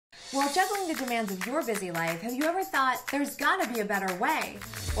While juggling the demands of your busy life, have you ever thought, there's gotta be a better way?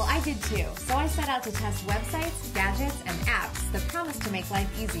 Well, I did too, so I set out to test websites, gadgets, and apps that promise to make life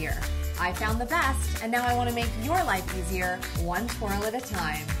easier. I found the best, and now I want to make your life easier, one twirl at a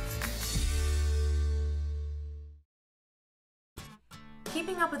time.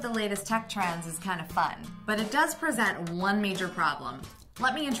 Keeping up with the latest tech trends is kind of fun, but it does present one major problem.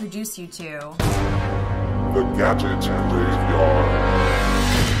 Let me introduce you to the Gadget Graveyard.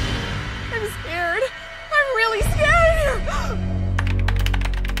 I'm scared. I'm really scared.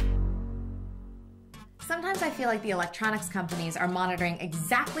 Sometimes I feel like the electronics companies are monitoring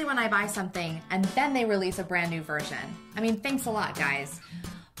exactly when I buy something and then they release a brand new version. I mean, thanks a lot, guys.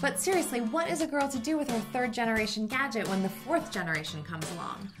 But seriously, what is a girl to do with her third generation gadget when the fourth generation comes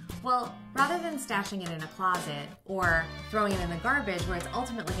along? Well, rather than stashing it in a closet or throwing it in the garbage where it's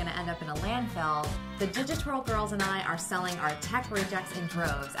ultimately going to end up in a landfill, the Digitwirl girls and I are selling our tech rejects in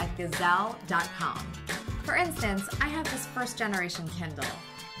droves at Gazelle.com. For instance, I have this first generation Kindle.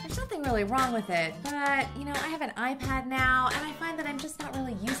 There's nothing really wrong with it, but, you know, I have an iPad now and I find that I'm just not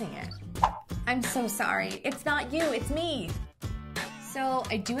really using it. I'm so sorry. It's not you, it's me. So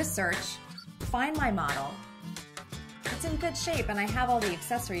I do a search, find my model. It's in good shape and I have all the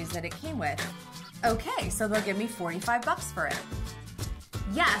accessories that it came with. Okay, so they'll give me $45 for it.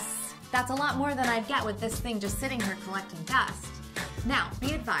 Yes, that's a lot more than I'd get with this thing just sitting here collecting dust. Now,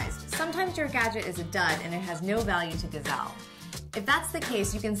 be advised, sometimes your gadget is a dud and it has no value to Gazelle. If that's the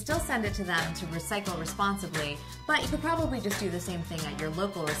case, you can still send it to them to recycle responsibly, but you could probably just do the same thing at your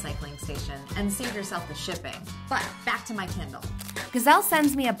local recycling station and save yourself the shipping. But back to my Kindle. Gazelle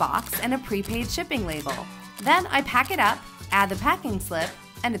sends me a box and a prepaid shipping label. Then I pack it up, add the packing slip,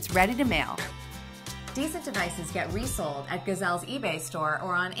 and it's ready to mail. Decent devices get resold at Gazelle's eBay store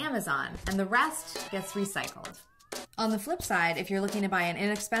or on Amazon, and the rest gets recycled. On the flip side, if you're looking to buy an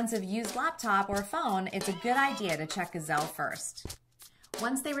inexpensive used laptop or phone, it's a good idea to check Gazelle first.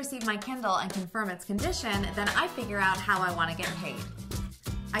 Once they receive my Kindle and confirm its condition, then I figure out how I want to get paid.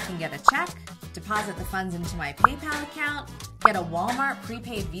 I can get a check, deposit the funds into my PayPal account, get a Walmart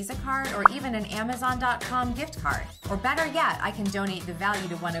prepaid Visa card, or even an Amazon.com gift card. Or better yet, I can donate the value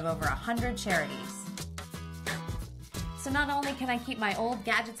to one of over 100 charities. So not only can I keep my old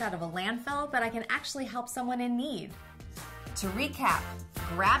gadgets out of a landfill, but I can actually help someone in need. To recap,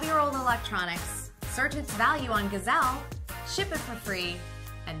 grab your old electronics, search its value on Gazelle, ship it for free,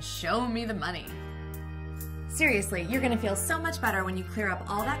 and show me the money. Seriously, you're gonna feel so much better when you clear up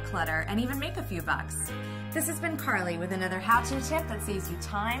all that clutter and even make a few bucks. This has been Carly with another how-to tip that saves you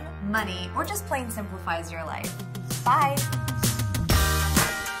time, money, or just plain simplifies your life. Bye!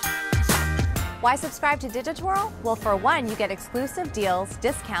 Why subscribe to Digitwirl? Well, for one, you get exclusive deals,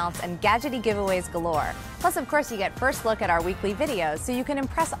 discounts, and gadgety giveaways galore. Plus, of course, you get first look at our weekly videos, so you can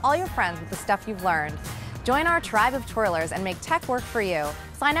impress all your friends with the stuff you've learned. Join our tribe of twirlers and make tech work for you.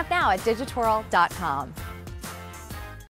 Sign up now at Digitwirl.com.